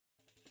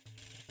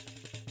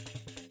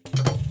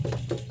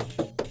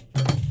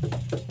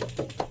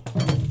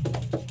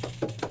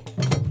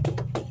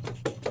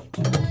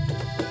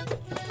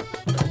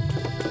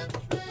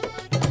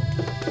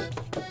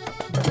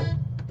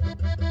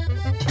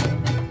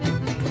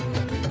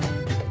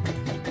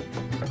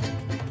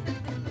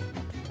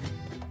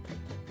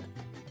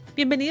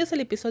Bienvenidos al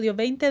episodio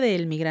 20 de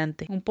El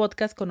Migrante, un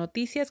podcast con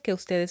noticias que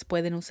ustedes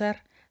pueden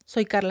usar.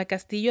 Soy Carla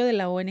Castillo de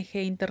la ONG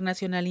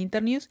internacional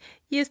Internews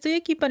y estoy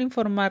aquí para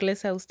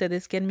informarles a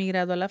ustedes que han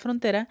migrado a la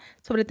frontera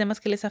sobre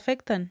temas que les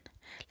afectan.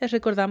 Les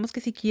recordamos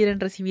que si quieren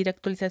recibir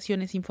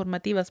actualizaciones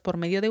informativas por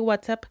medio de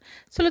WhatsApp,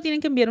 solo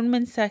tienen que enviar un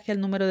mensaje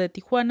al número de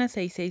Tijuana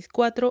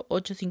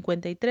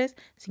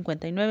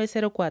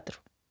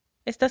 664-853-5904.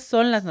 Estas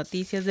son las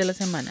noticias de la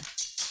semana.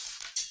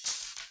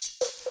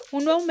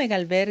 Un nuevo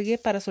megalbergue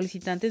para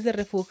solicitantes de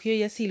refugio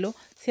y asilo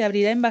se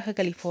abrirá en Baja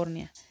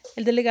California.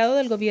 El delegado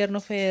del gobierno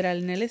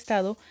federal en el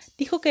estado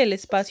dijo que el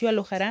espacio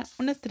alojará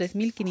unas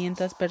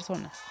 3.500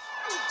 personas.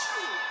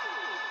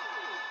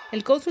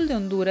 El cónsul de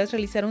Honduras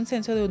realizará un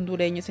censo de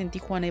hondureños en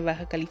Tijuana y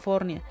Baja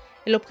California.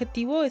 El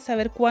objetivo es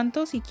saber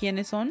cuántos y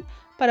quiénes son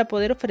para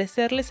poder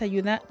ofrecerles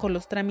ayuda con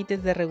los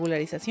trámites de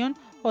regularización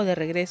o de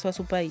regreso a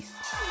su país.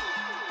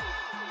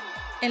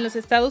 En los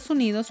Estados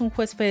Unidos, un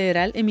juez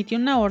federal emitió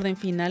una orden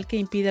final que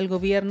impide al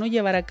gobierno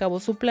llevar a cabo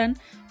su plan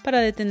para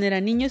detener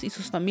a niños y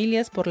sus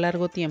familias por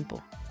largo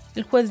tiempo.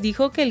 El juez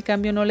dijo que el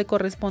cambio no le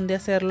corresponde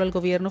hacerlo al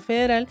gobierno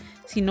federal,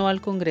 sino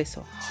al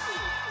Congreso.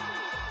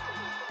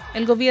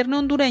 El gobierno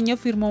hondureño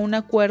firmó un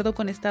acuerdo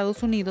con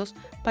Estados Unidos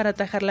para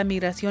atajar la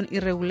migración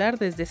irregular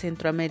desde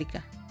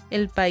Centroamérica.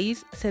 El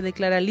país se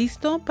declara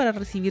listo para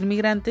recibir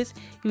migrantes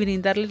y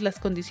brindarles las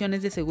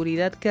condiciones de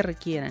seguridad que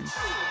requieran.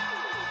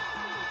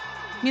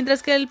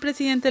 Mientras que el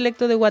presidente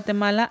electo de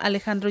Guatemala,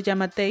 Alejandro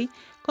Yamatei,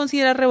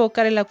 considera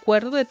revocar el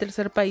acuerdo de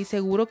tercer país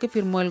seguro que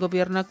firmó el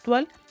gobierno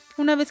actual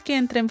una vez que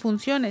entre en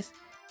funciones.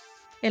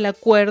 El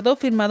acuerdo,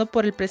 firmado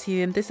por el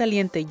presidente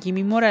saliente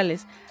Jimmy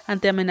Morales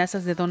ante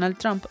amenazas de Donald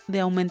Trump de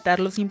aumentar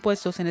los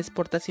impuestos en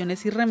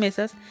exportaciones y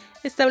remesas,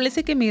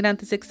 establece que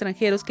migrantes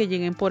extranjeros que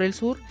lleguen por el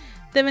sur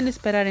deben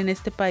esperar en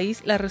este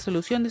país la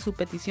resolución de su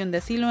petición de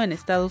asilo en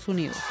Estados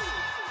Unidos.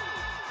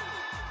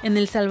 En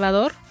El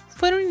Salvador,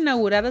 fueron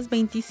inauguradas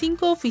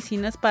 25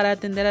 oficinas para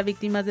atender a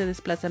víctimas de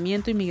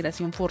desplazamiento y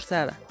migración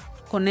forzada.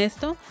 Con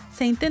esto,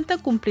 se intenta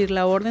cumplir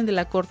la orden de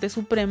la Corte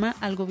Suprema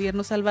al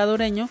gobierno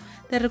salvadoreño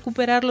de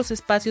recuperar los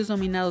espacios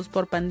dominados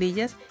por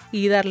pandillas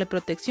y darle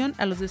protección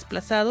a los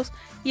desplazados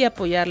y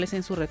apoyarles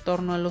en su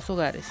retorno a los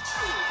hogares.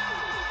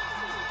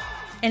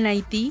 En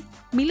Haití,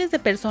 miles de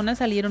personas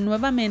salieron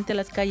nuevamente a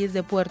las calles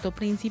de Puerto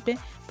Príncipe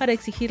para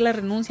exigir la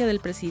renuncia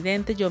del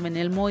presidente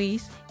Jovenel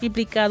Moïse,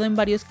 implicado en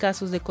varios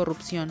casos de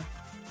corrupción.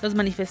 Los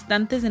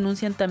manifestantes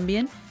denuncian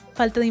también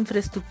falta de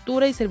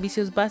infraestructura y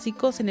servicios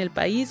básicos en el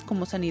país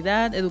como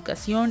sanidad,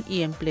 educación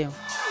y empleo.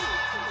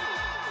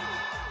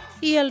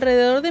 Y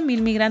alrededor de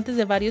 1,000 migrantes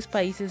de varios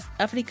países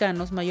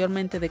africanos,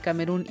 mayormente de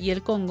Camerún y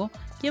el Congo,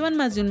 llevan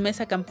más de un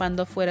mes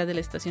acampando afuera de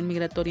la estación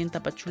migratoria en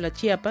Tapachula,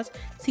 Chiapas,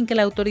 sin que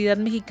la autoridad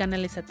mexicana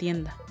les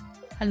atienda.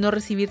 Al no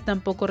recibir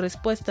tampoco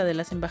respuesta de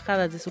las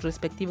embajadas de sus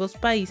respectivos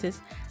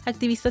países,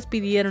 activistas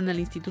pidieron al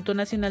Instituto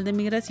Nacional de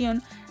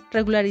Migración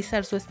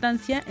regularizar su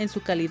estancia en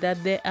su calidad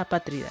de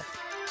apátridas.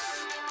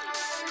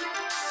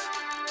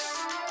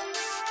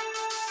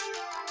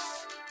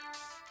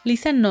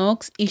 Lisa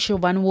Knox y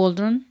Siobhan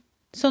Waldron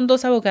son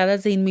dos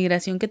abogadas de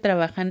inmigración que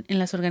trabajan en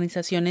las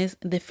organizaciones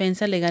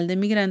Defensa Legal de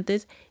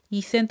Migrantes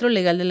y Centro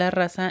Legal de la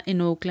Raza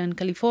en Oakland,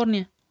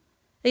 California.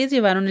 Ellas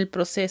llevaron el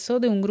proceso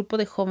de un grupo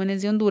de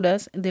jóvenes de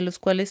Honduras, de los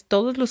cuales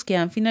todos los que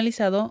han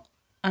finalizado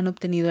han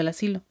obtenido el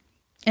asilo.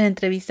 En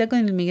entrevista con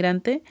El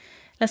Migrante,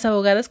 las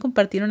abogadas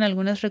compartieron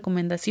algunas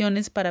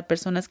recomendaciones para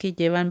personas que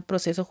llevan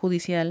proceso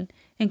judicial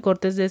en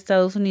cortes de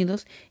Estados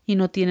Unidos y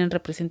no tienen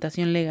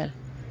representación legal.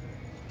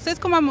 Ustedes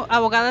como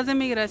abogadas de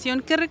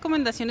migración, ¿qué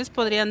recomendaciones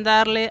podrían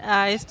darle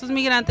a estos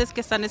migrantes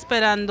que están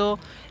esperando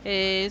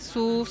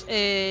sus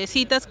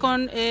citas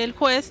con el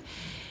juez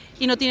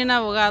y no tienen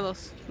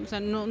abogados? O sea,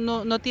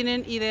 no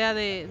tienen idea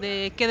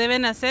de qué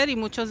deben hacer y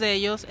muchos de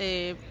ellos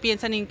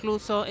piensan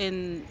incluso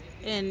en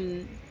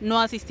no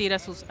asistir a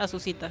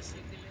sus citas.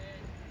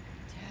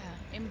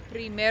 En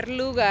primer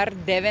lugar,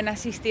 deben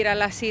asistir a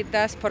las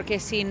citas porque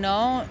si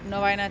no,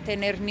 no van a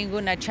tener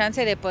ninguna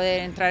chance de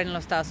poder entrar en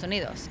los Estados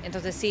Unidos.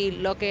 Entonces, sí,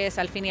 lo que es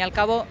al fin y al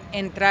cabo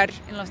entrar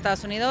en los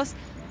Estados Unidos,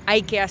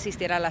 hay que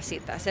asistir a las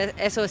citas.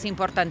 Eso es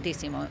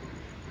importantísimo.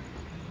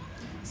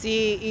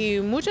 Sí, y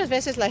muchas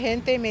veces la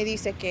gente me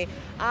dice que,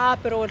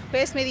 pero el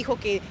juez me dijo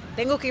que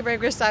tengo que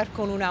regresar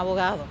con un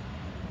abogado.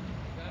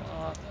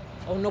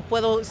 O no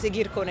puedo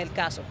seguir con el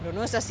caso, pero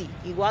no es así.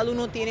 Igual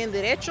uno tiene el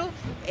derecho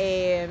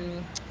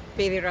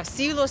pedir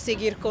asilo,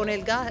 seguir con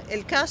el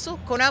caso,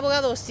 con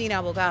abogado o sin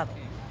abogado.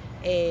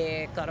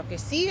 Claro que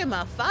sí, es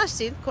más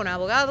fácil con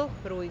abogado,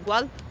 pero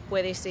igual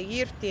puede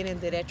seguir, tiene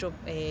el derecho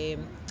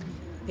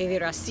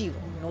pedir asilo.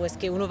 No es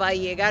que uno va a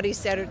llegar y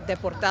ser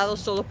deportado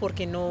solo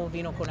porque no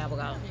vino con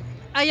abogado.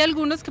 Hay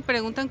algunos que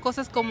preguntan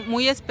cosas como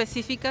muy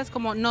específicas,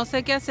 como no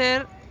sé qué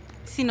hacer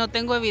si no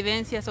tengo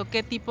evidencias o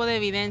qué tipo de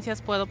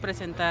evidencias puedo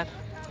presentar.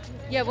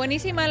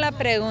 Buenísima la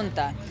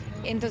pregunta.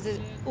 Entonces,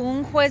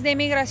 un juez de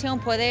inmigración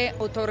puede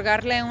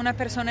otorgarle a una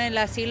persona el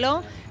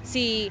asilo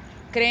si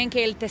creen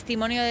que el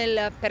testimonio de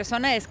la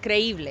persona es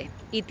creíble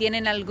y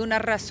tienen alguna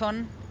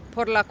razón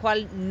por la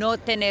cual no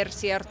tener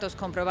ciertos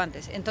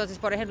comprobantes. Entonces,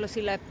 por ejemplo,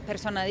 si la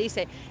persona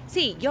dice,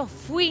 sí, yo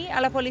fui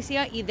a la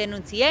policía y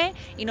denuncié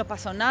y no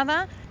pasó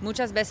nada,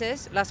 muchas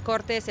veces las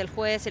cortes, el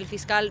juez, el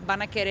fiscal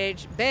van a querer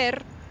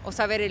ver o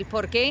saber el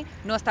por qué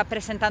no está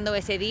presentando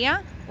ese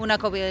día una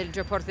copia del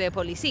reporte de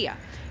policía.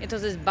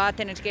 Entonces va a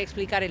tener que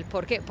explicar el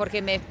por qué,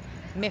 porque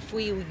me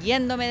fui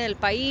huyéndome del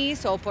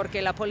país o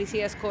porque la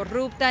policía es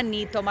corrupta,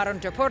 ni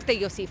tomaron reporte,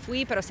 yo sí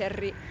fui, pero se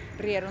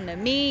rieron de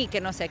mí y que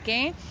no sé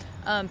qué.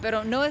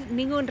 Pero no es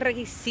ningún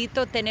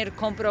requisito tener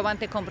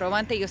comprobante.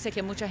 Yo sé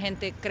que mucha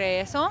gente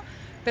cree eso,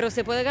 pero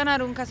se puede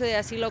ganar un caso de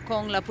asilo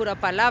con la pura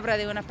palabra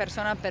de una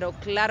persona, pero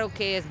claro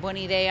que es buena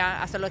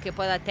idea hacer lo que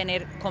pueda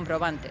tener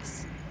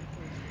comprobantes.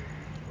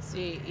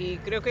 Sí, y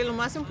creo que lo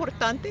más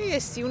importante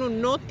es si uno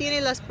no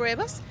tiene las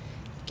pruebas,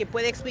 que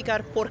puede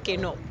explicar por qué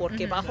no,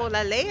 porque bajo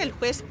la ley el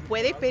juez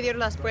puede pedir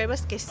las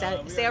pruebas que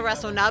sea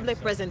razonable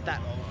presentar.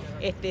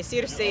 Es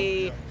decir,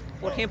 si,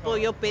 por ejemplo,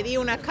 yo pedí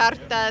una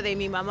carta de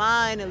mi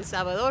mamá en El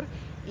Salvador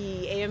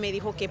y ella me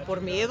dijo que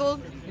por miedo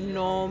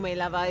no me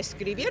la va a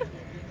escribir,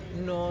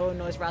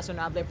 no es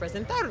razonable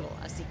presentarlo,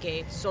 así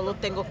que solo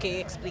tengo que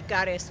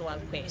explicar eso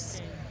al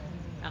juez.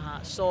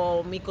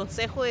 Mi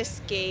consejo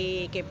es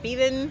que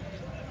piden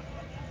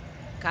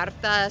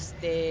cartas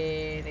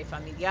de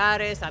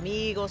familiares,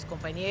 amigos,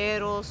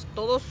 compañeros,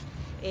 todos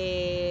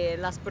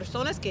las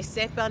personas que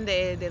sepan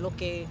de lo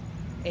que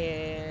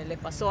le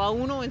pasó a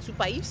uno en su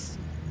país.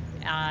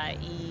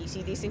 Y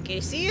si dicen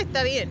que sí,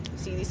 está bien.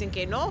 Si dicen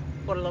que no,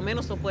 por lo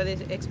menos lo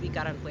puedes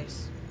explicar al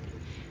juez.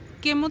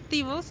 ¿Qué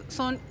motivos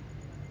son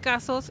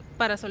casos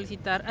para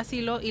solicitar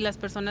asilo y las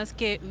personas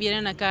que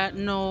vienen acá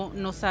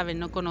no saben,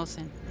 no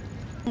conocen?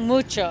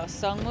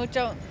 Son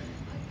muchos,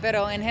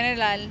 pero en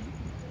general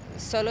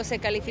solo se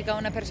califica a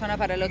una persona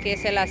para lo que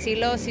es el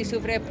asilo si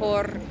sufre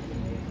por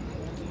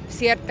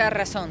cierta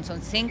razón.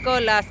 Son 5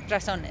 las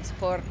razones: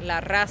 por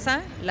la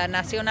raza, la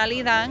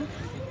nacionalidad,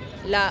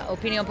 la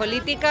opinión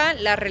política,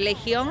 la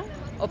religión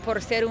o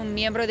por ser un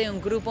miembro de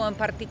un grupo en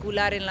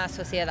particular en la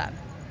sociedad.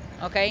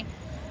 ¿Okay?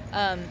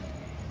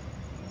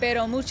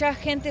 Pero mucha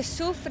gente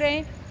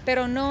sufre,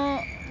 pero no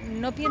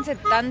piensa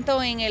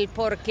tanto en el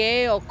por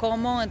qué o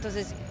cómo.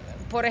 Entonces,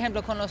 por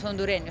ejemplo, con los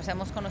hondureños.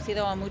 Hemos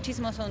conocido a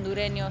muchísimos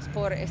hondureños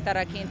por estar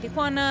aquí en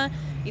Tijuana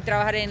y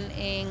trabajar en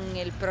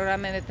el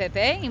programa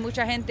MPP, y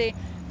mucha gente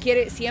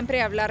quiere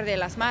siempre hablar de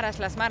las maras,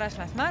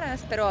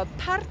 pero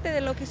aparte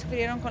de lo que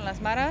sufrieron con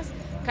las maras,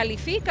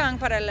 califican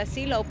para el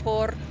asilo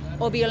por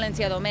o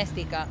violencia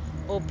doméstica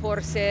o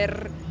por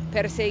ser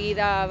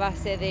perseguida a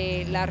base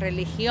de la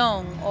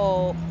religión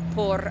o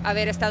por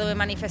haber estado en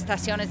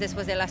manifestaciones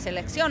después de las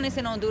elecciones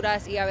en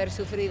Honduras y haber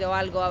sufrido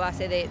algo a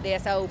base de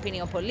esa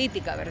opinión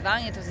política,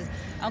 ¿verdad? Entonces,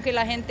 aunque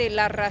la gente,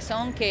 la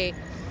razón que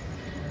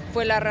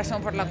fue la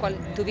razón por la cual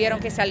tuvieron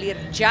que salir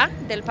ya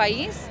del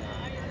país,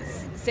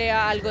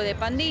 sea algo de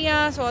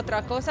pandillas o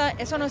otra cosa,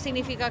 eso no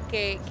significa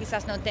que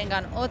quizás no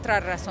tengan otra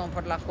razón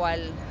por la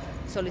cual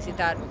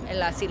solicitar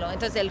el asilo.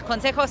 Entonces, el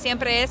consejo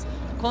siempre es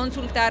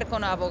consultar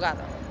con un abogado.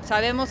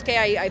 Sabemos que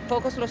hay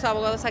pocos los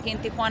abogados aquí en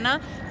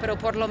Tijuana, pero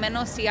por lo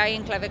menos si hay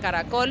en Clave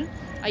Caracol,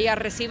 allá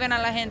reciben a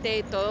la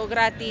gente todo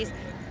gratis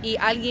y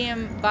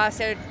alguien va a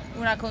hacer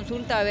una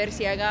consulta a ver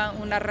si haga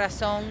una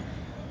razón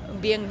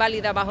bien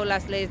válida bajo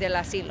las leyes del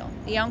asilo.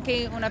 Y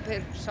aunque una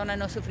persona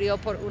no sufrió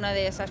por una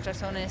de esas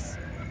razones,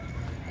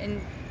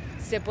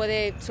 se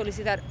puede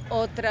solicitar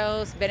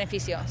otros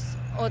beneficios,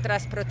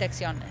 otras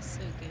protecciones.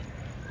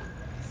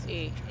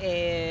 Sí,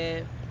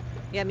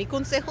 mi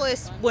consejo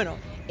es,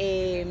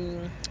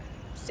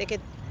 sé que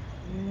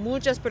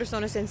muchas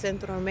personas en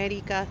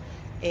Centroamérica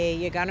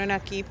llegaron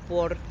aquí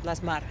por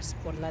las maras,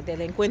 por la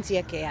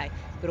delincuencia que hay,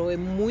 pero es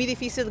muy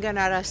difícil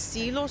ganar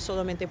asilo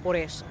solamente por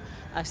eso.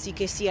 Así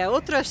que si hay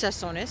otras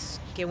razones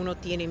que uno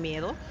tiene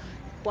miedo,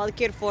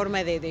 cualquier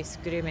forma de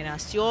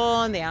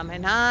discriminación, de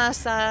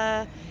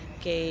amenaza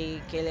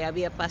que le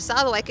había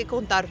pasado, hay que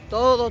contar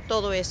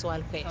todo eso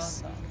al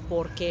juez.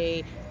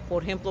 Porque,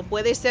 por ejemplo,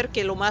 puede ser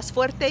que lo más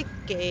fuerte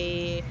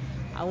que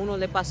a uno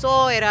le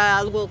pasó era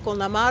algo con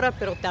la mara,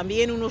 pero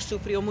también uno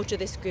sufrió mucha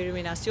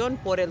discriminación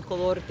por el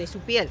color de su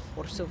piel,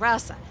 por su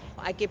raza.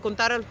 Hay que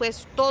contar al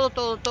juez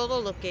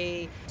todo lo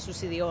que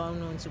sucedió a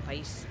uno en su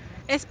país.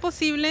 ¿Es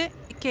posible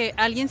que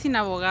alguien sin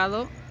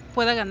abogado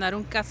pueda ganar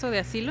un caso de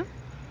asilo?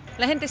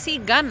 La gente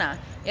sí gana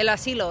el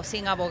asilo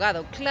sin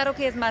abogado. Claro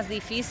que es más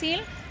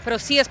difícil, pero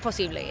sí es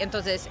posible.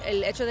 Entonces,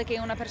 el hecho de que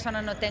una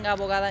persona no tenga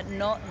abogada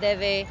no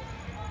debe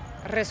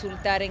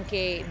resultar en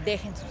que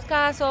dejen sus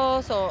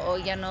casos o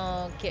ya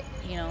no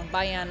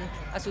vayan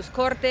a sus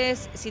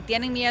cortes. Si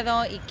tienen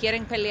miedo y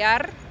quieren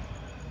pelear,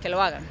 que lo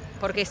hagan,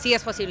 porque sí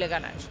es posible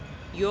ganar.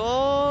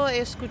 Yo he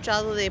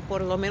escuchado de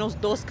por lo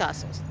menos 2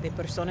 casos de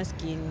personas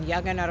que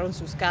ya ganaron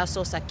sus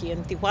casos aquí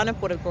en Tijuana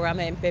por el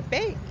programa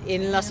MPP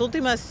en las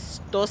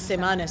últimas 2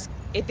 semanas.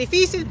 Es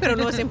difícil, pero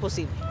no es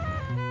imposible.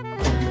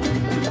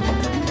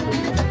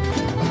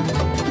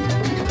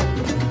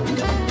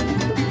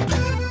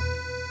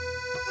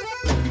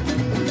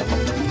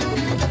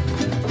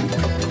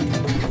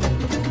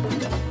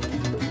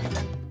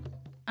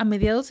 A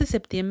mediados de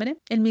septiembre,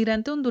 el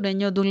migrante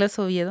hondureño Douglas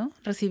Oviedo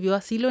recibió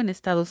asilo en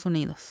Estados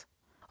Unidos.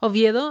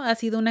 Oviedo ha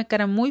sido una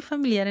cara muy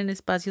familiar en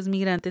espacios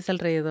migrantes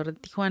alrededor de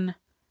Tijuana.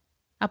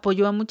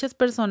 Apoyó a muchas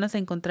personas a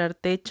encontrar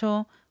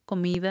techo,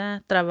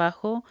 comida,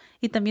 trabajo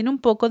y también un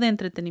poco de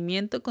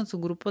entretenimiento con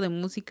su grupo de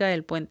música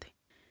El Puente.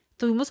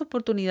 Tuvimos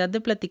oportunidad de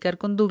platicar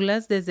con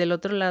Douglas desde el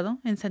otro lado,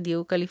 en San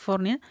Diego,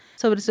 California,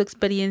 sobre su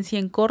experiencia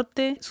en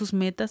corte, sus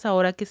metas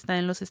ahora que está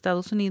en los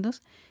Estados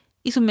Unidos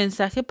y su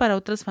mensaje para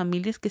otras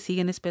familias que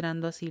siguen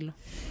esperando asilo.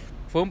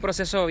 Fue un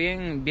proceso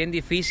bien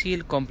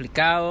difícil,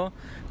 complicado,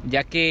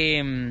 ya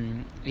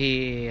que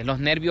los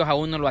nervios a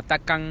uno lo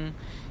atacan.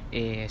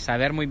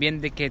 Saber muy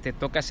bien de que te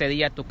toca ese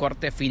día tu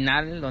corte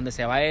final, donde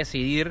se va a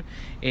decidir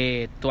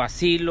tu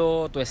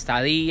asilo, tu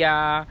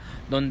estadía,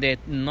 donde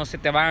no se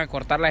te van a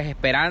cortar las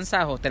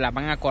esperanzas o te las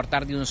van a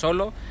cortar de un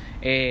solo,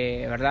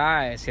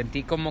 ¿verdad?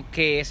 Sentí como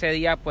que ese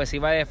día pues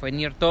iba a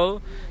definir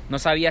todo. No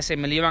sabía si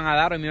me lo iban a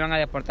dar o me iban a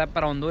deportar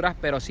para Honduras,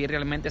 pero sí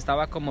realmente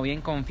estaba como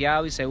bien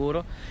confiado y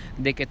seguro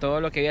de que todo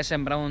lo que había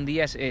sembrado un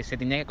día se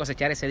tenía que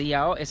cosechar ese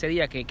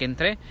día que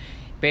entré.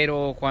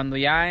 Pero cuando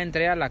ya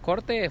entré a la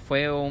corte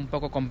fue un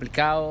poco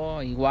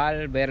complicado,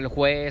 igual ver el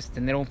juez,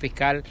 tener un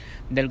fiscal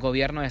del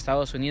gobierno de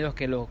Estados Unidos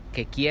que lo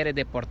que quiere es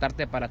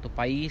deportarte para tu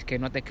país, que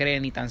no te cree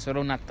ni tan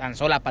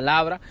sola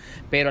palabra,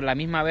 pero a la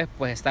misma vez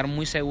pues estar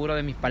muy seguro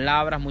de mis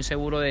palabras, muy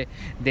seguro de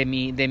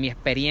mi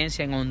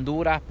experiencia en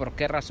Honduras, por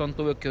qué razón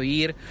tuve que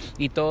oír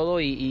y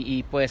todo,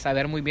 y pues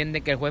saber muy bien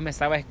de que el juez me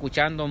estaba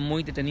escuchando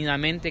muy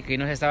detenidamente, que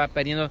no se estaba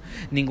perdiendo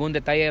ningún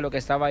detalle de lo que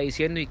estaba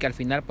diciendo y que al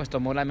final pues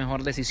tomó la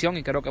mejor decisión,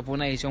 y creo que fue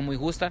una decisión muy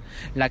justa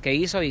la que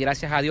hizo, y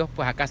gracias a Dios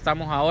pues acá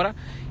estamos ahora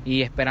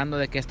y esperando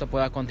de que esto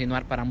pueda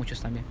continuar para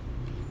muchos también.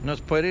 ¿Nos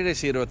puede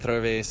decir otra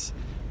vez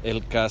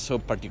el caso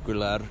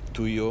particular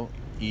tuyo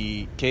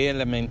y qué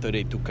elemento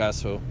de tu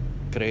caso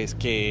crees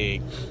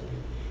que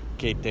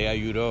te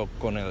ayudó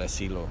con el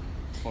asilo?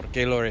 ¿Por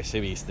qué lo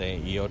recibiste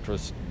y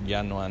otros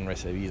ya no han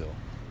recibido?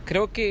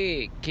 Creo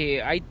que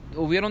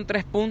hubieron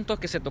 3 puntos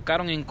que se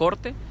tocaron en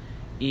corte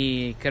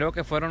y creo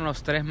que fueron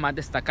los 3 más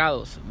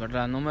destacados,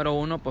 ¿verdad? Número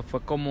 1 pues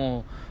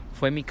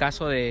fue mi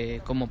caso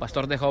como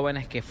pastor de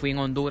jóvenes, que fui en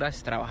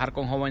Honduras, trabajar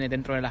con jóvenes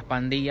dentro de las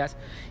pandillas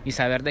y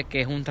saber de que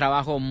es un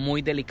trabajo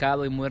muy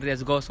delicado y muy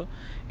riesgoso,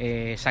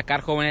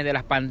 sacar jóvenes de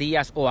las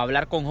pandillas o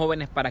hablar con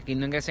jóvenes para que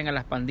no ingresen a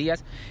las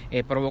pandillas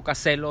provoca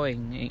celo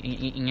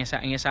en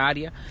esa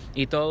área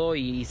y todo,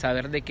 y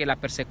saber de que la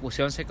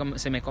persecución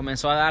se me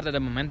comenzó a dar desde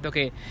el momento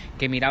que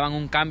miraban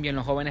un cambio en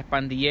los jóvenes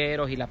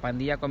pandilleros y la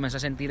pandilla comenzó a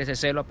sentir ese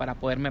celo para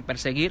poderme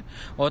perseguir.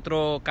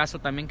 Otro caso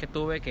también que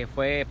tuve que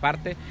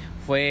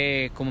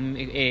fue como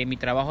mi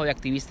trabajo de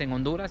activista en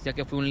Honduras, ya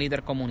que fui un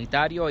líder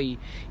comunitario y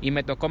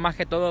me tocó más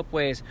que todo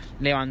pues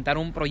levantar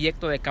un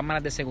proyecto de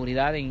cámaras de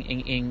seguridad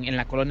en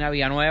la colonia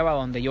Villanueva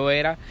donde yo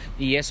era,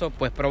 y eso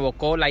pues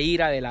provocó la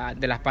ira de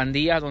las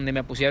pandillas, donde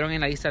me pusieron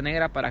en la lista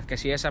negra para que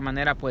así de esa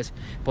manera pues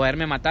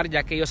poderme matar,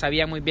 ya que ellos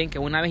sabían muy bien que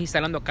una vez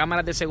instalando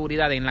cámaras de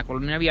seguridad en la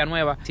colonia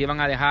Villanueva se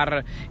iban a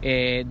dejar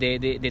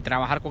de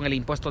trabajar con el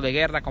impuesto de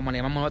guerra, como le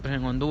llamamos nosotros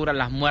en Honduras,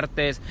 las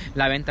muertes,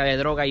 la venta de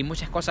droga y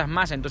muchas cosas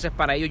más. Entonces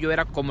para ello yo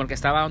era como el que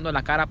estaba dando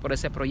la cara por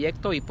ese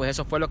proyecto, y pues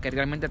eso fue lo que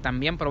realmente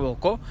también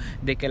provocó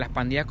de que las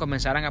pandillas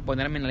comenzaran a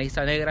ponerme en la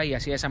lista negra y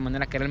así de esa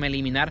manera quererme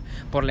eliminar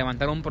por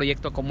levantar un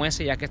proyecto como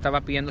ese, ya que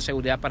estaba pidiendo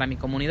seguridad para mi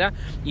comunidad.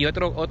 Y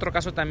otro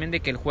caso también de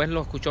que el juez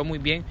lo escuchó muy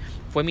bien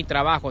fue mi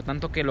trabajo,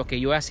 tanto que lo que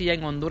yo hacía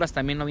en Honduras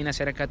también lo vine a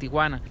hacer acá a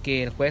Tijuana,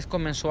 que el juez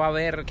comenzó a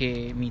ver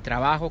que mi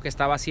trabajo que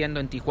estaba haciendo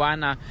en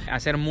Tijuana,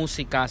 hacer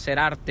música, hacer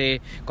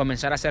arte,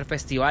 comenzar a hacer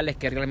festivales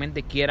que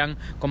realmente quieran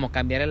como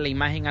cambiar la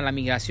imagen a la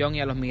migración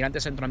y a los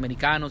migrantes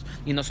centroamericanos,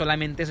 y no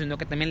solamente eso, sino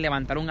que también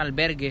levantar un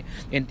albergue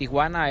en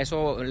Tijuana.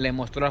 Eso le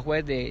mostró al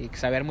juez de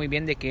saber muy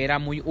bien de que era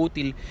muy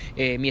útil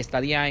mi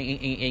estadía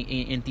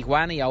en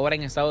Tijuana y ahora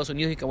en Estados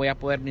Unidos, y que voy a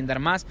poder brindar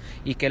más,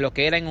 y que lo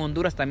que era en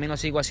Honduras también lo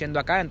sigo haciendo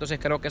acá. Entonces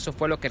creo que eso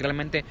fue lo que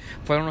realmente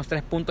fueron los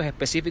 3 puntos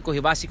específicos y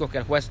básicos que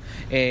el juez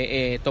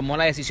tomó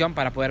la decisión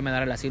para poderme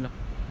dar el asilo.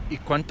 ¿Y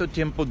cuánto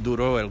tiempo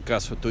duró el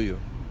caso tuyo?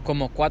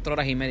 Como 4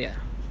 horas y media.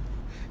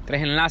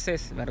 3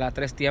 enlaces, ¿verdad?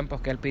 3 tiempos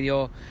que él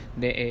pidió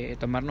de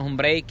tomarnos un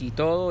break y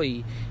todo,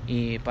 y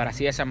para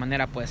así de esa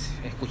manera pues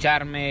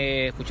escuchar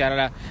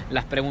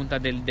las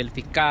preguntas del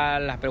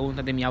fiscal, las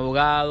preguntas de mi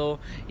abogado,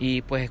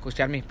 y pues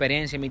escuchar mi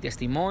experiencia, mi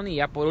testimonio, y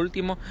ya por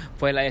último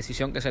fue la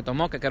decisión que se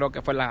tomó, que creo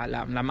que fue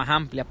la más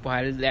amplia,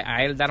 pues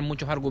a él dar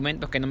muchos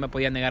argumentos que no me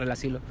podía negar el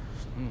asilo.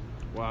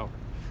 Wow.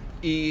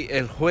 ¿Y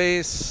el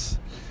juez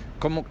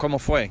cómo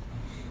fue?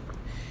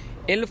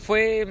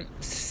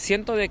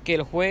 Siento de que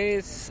el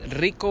juez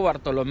Rico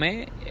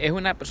Bartolomé es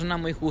una persona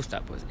muy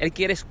justa, pues él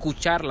quiere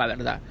escuchar la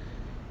verdad,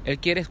 él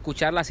quiere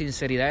escuchar la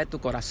sinceridad de tu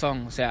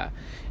corazón. O sea,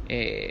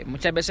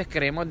 muchas veces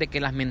creemos de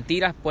que las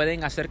mentiras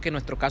pueden hacer que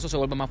nuestro caso se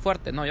vuelva más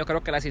fuerte. No, yo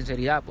creo que la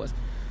sinceridad, pues,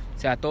 o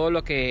sea, todo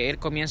lo que él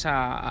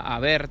comienza a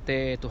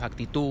verte, tus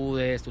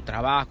actitudes, tu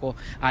trabajo,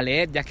 a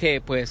leer, ya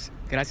que pues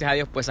gracias a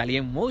Dios, pues salí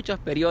en muchos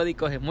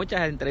periódicos, en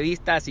muchas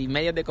entrevistas y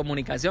medios de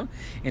comunicación.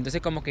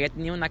 Entonces como que ya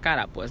tenía una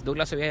cara, pues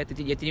Douglas ya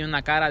tenía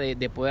una cara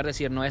de poder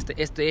decir, no,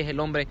 este es el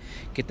hombre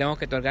que tengo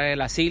que otorgar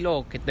el asilo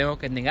o que tengo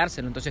que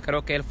negárselo. Entonces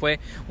creo que él fue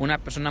una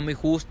persona muy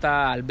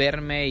justa al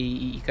verme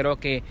y creo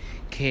que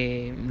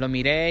lo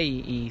miré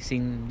y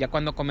ya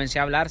cuando comencé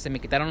a hablar se me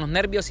quitaron los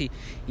nervios y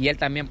él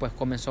también pues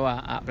comenzó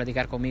a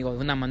platicar conmigo de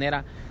una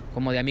manera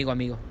como de amigo a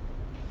amigo.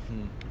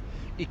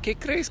 ¿Y qué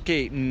crees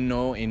que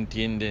no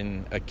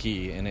entienden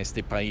aquí en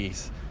este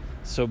país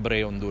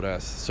sobre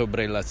Honduras,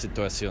 sobre la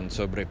situación,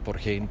 sobre por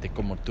gente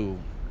como tú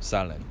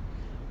salen?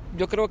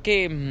 Yo creo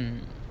que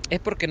es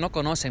porque no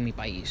conocen mi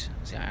país.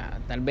 O sea,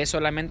 tal vez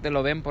solamente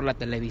lo ven por la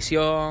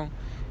televisión,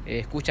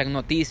 escuchan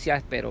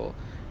noticias, pero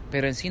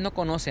en sí no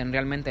conocen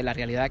realmente la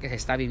realidad que se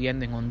está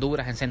viviendo en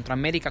Honduras, en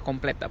Centroamérica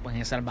completa, pues en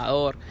El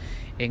Salvador,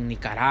 en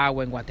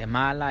Nicaragua, en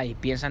Guatemala, y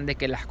piensan de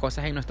que las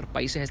cosas en nuestros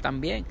países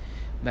están bien,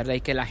 ¿verdad?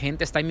 Y que la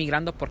gente está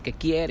inmigrando porque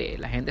quiere,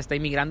 la gente está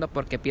inmigrando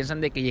porque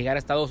piensan de que llegar a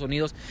Estados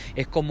Unidos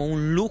es como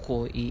un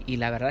lujo y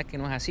la verdad es que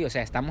no es así. O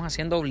sea, estamos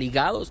siendo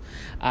obligados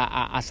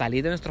a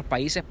salir de nuestros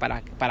países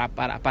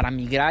para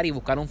migrar y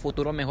buscar un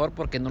futuro mejor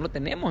porque no lo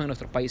tenemos en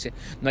nuestros países.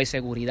 No hay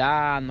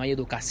seguridad, no hay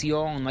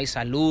educación, no hay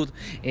salud.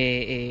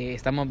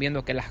 Estamos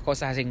viendo que las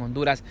cosas en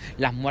Honduras,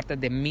 las muertes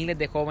de miles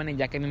de jóvenes,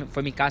 ya que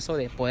fue mi caso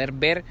de poder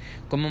ver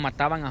cómo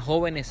mataban a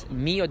jóvenes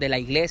míos de la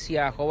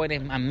iglesia,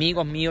 jóvenes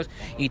amigos míos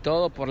y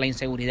todo por la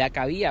inseguridad que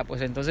había,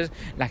 pues entonces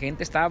la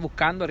gente estaba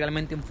buscando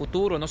realmente un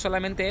futuro, no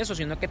solamente eso,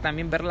 sino que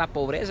también ver la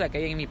pobreza que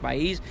hay en mi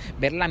país,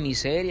 ver la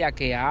miseria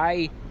que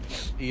hay.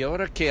 Y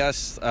ahora que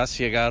has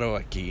llegado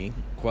aquí,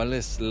 ¿cuál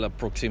es la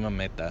próxima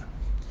meta?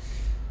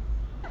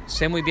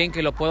 Sé muy bien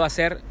que lo puedo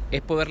hacer,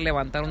 es poder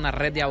levantar una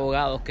red de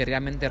abogados que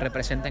realmente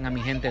representen a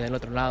mi gente del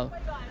otro lado.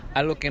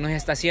 Algo que no se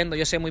está haciendo.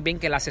 Yo sé muy bien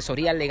que la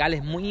asesoría legal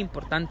es muy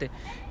importante,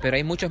 pero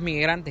hay muchos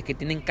migrantes que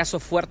tienen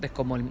casos fuertes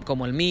como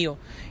el mío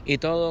y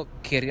todo,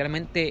 que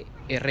realmente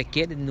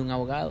requieren de un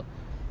abogado.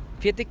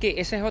 Fíjate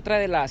que esa es otra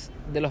de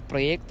los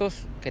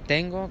proyectos que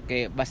tengo,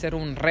 que va a ser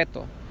un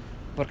reto,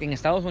 porque en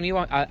Estados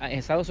Unidos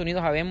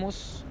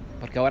habemos,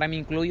 porque ahora me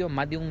incluyo,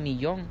 más de 1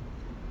 millón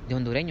de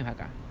hondureños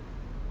acá.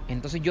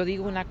 Entonces yo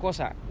digo una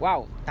cosa,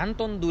 wow,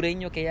 tanto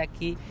hondureño que hay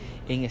aquí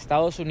en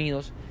Estados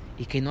Unidos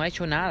y que no ha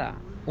hecho nada.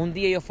 Un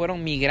día ellos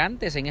fueron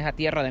migrantes en esa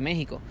tierra de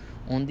México.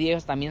 Un día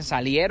ellos también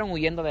salieron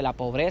huyendo de la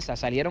pobreza,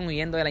 salieron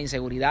huyendo de la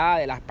inseguridad,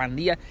 de las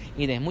pandillas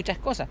y de muchas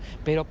cosas.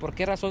 Pero ¿por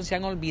qué razón se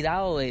han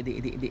olvidado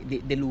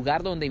del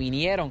lugar donde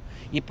vinieron?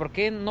 ¿Y por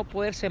qué no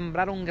poder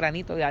sembrar un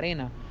granito de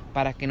arena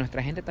para que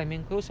nuestra gente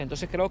también cruce?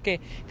 Entonces creo que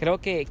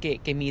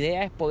mi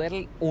idea es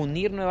poder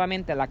unir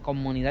nuevamente a la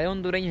comunidad de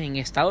hondureños en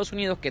Estados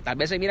Unidos, que tal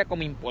vez se mira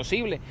como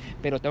imposible,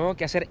 pero tengo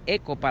que hacer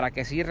eco para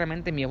que así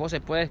realmente mi voz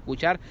se pueda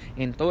escuchar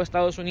en todo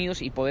Estados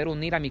Unidos y poder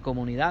unir a mi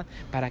comunidad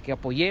para que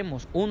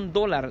apoyemos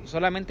 $1,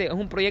 solamente es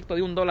un proyecto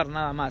de $1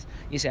 nada más,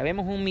 y si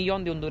habemos 1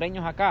 millón de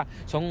hondureños acá,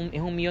 es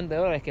 $1 millón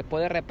que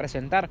puede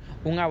representar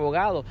un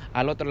abogado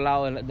al otro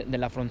lado de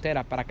la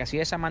frontera, para que así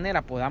de esa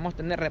manera podamos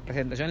tener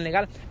representación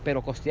legal,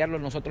 pero costearlo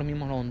nosotros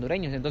mismos los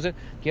hondureños. Entonces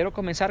quiero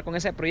comenzar con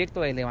ese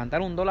proyecto de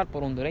levantar $1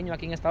 por hondureño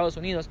aquí en Estados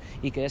Unidos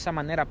y que de esa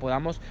manera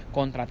podamos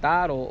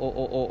contratar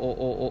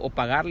o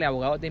pagarle a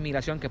abogados de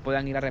inmigración que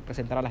puedan ir a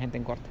representar a la gente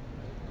en corte.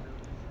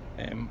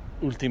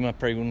 Última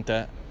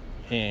pregunta,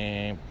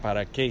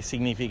 ¿para qué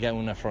significa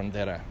una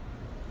frontera?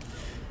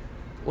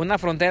 Una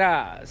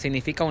frontera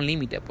significa un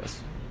límite,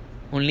 pues.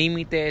 Un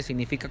límite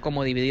significa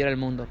como dividir el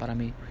mundo para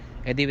mí.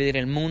 Es dividir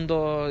el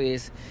mundo,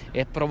 es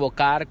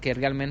provocar que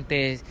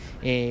realmente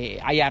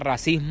haya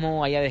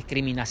racismo, haya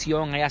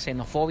discriminación, haya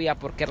xenofobia.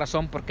 ¿Por qué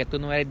razón? Porque tú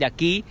no eres de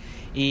aquí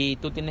y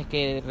tú tienes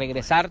que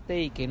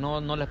regresarte y que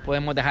no les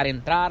podemos dejar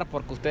entrar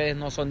porque ustedes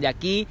no son de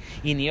aquí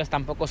y ni ellos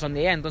tampoco son de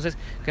allá. Entonces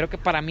creo que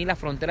para mí la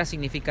frontera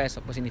significa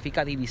eso, pues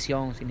significa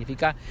división,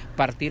 significa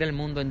partir el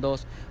mundo en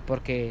dos,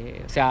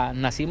 porque o sea,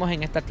 nacimos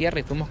en esta tierra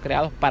y fuimos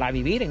creados para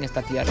vivir en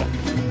esta tierra.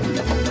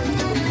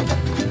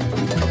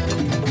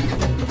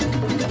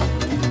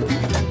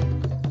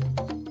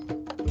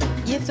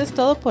 Y esto es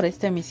todo por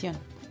esta emisión.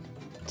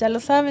 Ya lo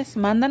sabes,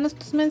 mándanos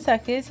tus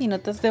mensajes y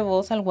notas de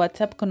voz al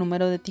WhatsApp con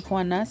número de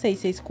Tijuana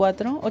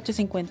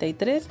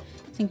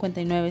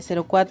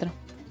 664-853-5904,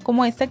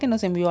 como esta que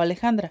nos envió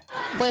Alejandra.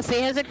 Pues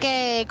fíjese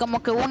que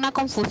como que hubo una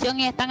confusión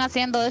y están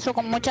haciendo eso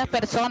con muchas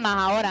personas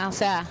ahora, o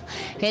sea,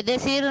 es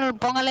decir,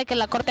 póngale que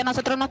la corte a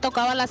nosotros nos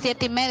tocaba a las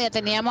 7:30,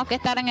 teníamos que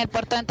estar en el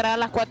puerto de entrada a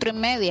las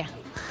 4:30.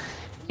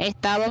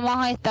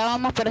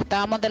 Pero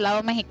estábamos del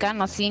lado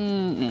mexicano. Así,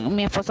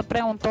 mi esposo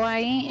preguntó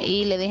ahí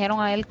y le dijeron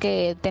a él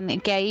que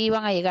ahí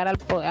iban a llegar al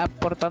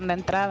portón de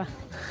entrada,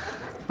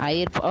 a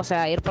ir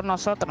por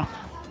nosotros.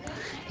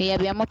 Y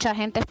había mucha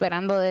gente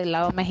esperando del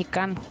lado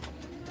mexicano.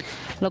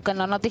 Lo que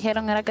no nos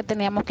dijeron era que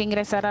teníamos que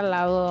ingresar al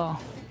lado,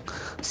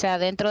 o sea,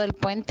 dentro del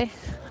puente,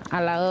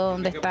 al lado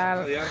donde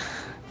están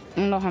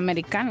los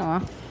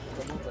americanos, ¿eh?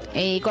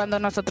 Y cuando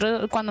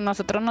nosotros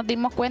nos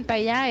dimos cuenta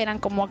ya eran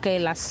como que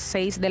las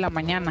 6 de la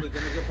mañana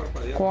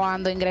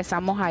cuando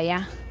ingresamos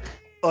allá.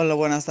 Hola,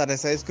 buenas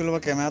tardes.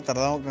 Disculpa que me ha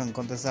tardado en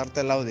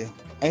contestarte el audio.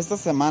 esta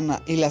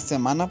semana y la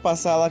semana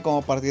pasada, como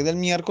a partir del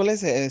miércoles,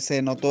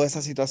 se notó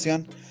esa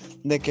situación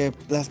de que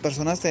las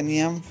personas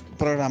tenían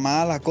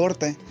programada la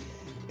corte.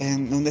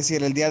 Es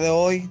decir, el día de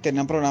hoy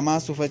tenían programada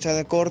su fecha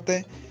de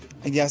corte,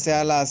 ya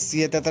sea a las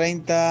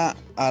 7:30,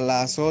 a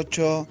las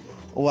 8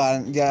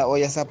 o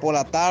ya sea por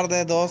la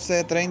tarde,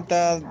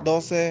 12:30,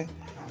 12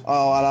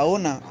 o a la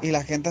 1. Y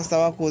la gente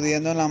estaba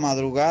acudiendo en la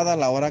madrugada, a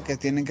la hora que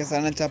tienen que estar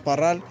en el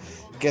chaparral,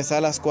 que es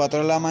a las 4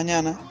 de la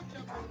mañana.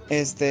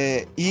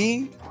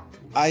 Y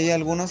hay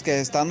algunos que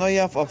estando ahí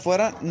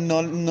afuera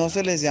no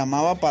se les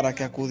llamaba para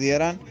que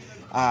acudieran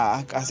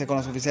con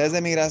los oficiales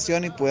de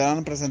migración y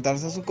pudieran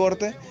presentarse a su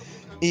corte.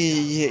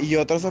 Y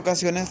otras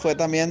ocasiones fue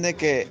también de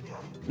que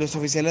los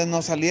oficiales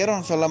no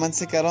salieron, solamente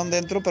se quedaron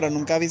dentro, pero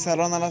nunca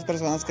avisaron a las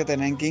personas que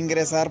tenían que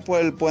ingresar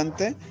por el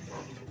puente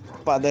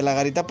de la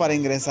garita para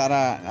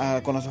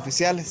ingresar con los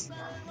oficiales.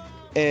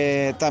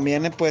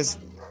 También pues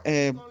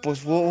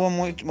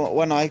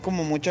hubo hay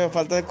como mucha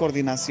falta de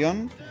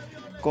coordinación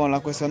con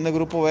la cuestión del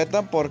grupo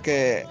Beta,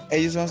 porque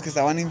ellos son los que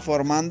estaban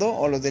informando,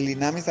 o los del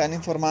INAMI estaban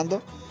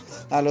informando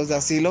a los de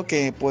asilo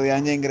que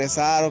podían ya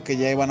ingresar o que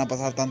ya iban a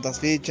pasar tantas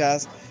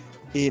fichas.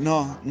 Y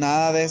no,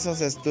 nada de eso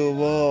se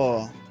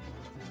estuvo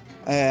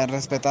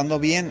respetando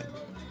bien.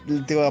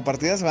 Digo, a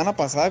partir de la semana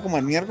pasada, como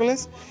el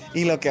miércoles,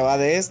 y lo que va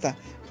de esta.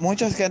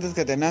 Muchas gentes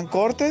que tenían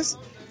cortes,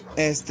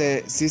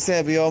 sí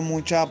se vio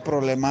mucha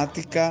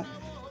problemática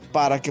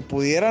para que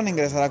pudieran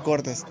ingresar a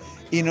cortes.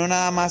 Y no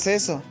nada más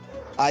eso.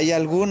 Hay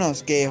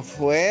algunos que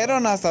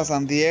fueron hasta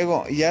San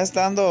Diego, ya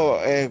estando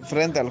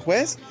frente al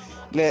juez.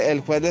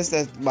 El juez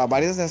a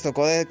varios les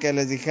tocó que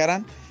les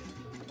dijeran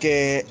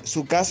que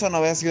su caso no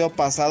había sido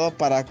pasado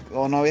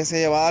o no había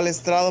sido llevado al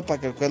estrado para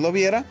que el juez lo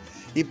viera,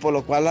 y por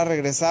lo cual la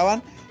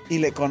regresaban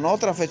con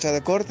otra fecha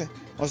de corte.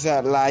 O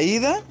sea, la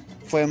ida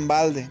fue en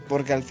balde,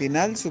 porque al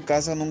final su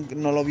caso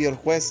no lo vio el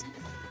juez.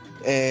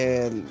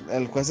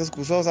 El juez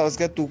excusó: sabes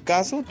que tu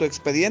caso, tu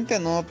expediente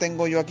no lo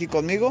tengo yo aquí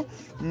conmigo,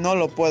 no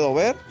lo puedo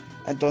ver,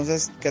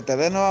 entonces que te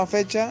dé nueva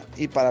fecha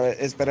y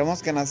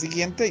esperemos que en la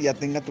siguiente ya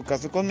tenga tu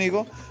caso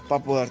conmigo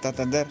para poderte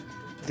atender.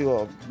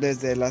 Digo,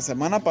 desde la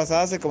semana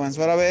pasada se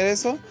comenzó a ver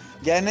eso.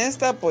 Ya en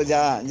esta pues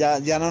ya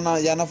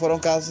no fueron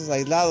casos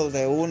aislados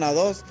de 1 a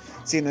 2,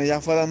 sino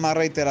ya fueron más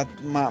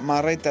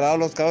reiterados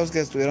los casos que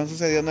estuvieron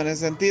sucediendo en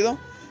ese sentido.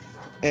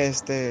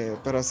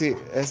 Pero sí,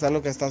 es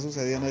algo que está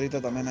sucediendo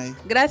ahorita también ahí.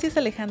 Gracias,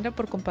 Alejandra,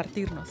 por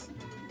compartirnos.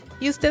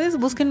 Y ustedes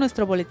busquen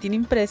nuestro boletín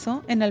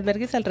impreso en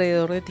albergues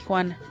alrededor de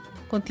Tijuana.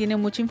 Contiene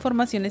mucha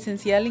información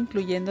esencial,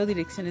 incluyendo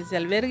direcciones de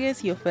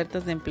albergues y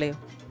ofertas de empleo.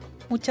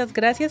 Muchas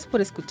gracias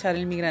por escuchar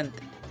El Migrante.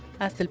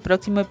 Hasta el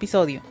próximo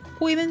episodio.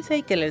 Cuídense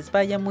y que les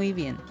vaya muy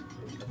bien.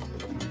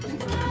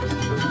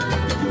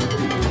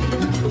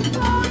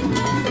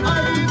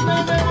 Ahí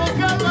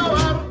tenemos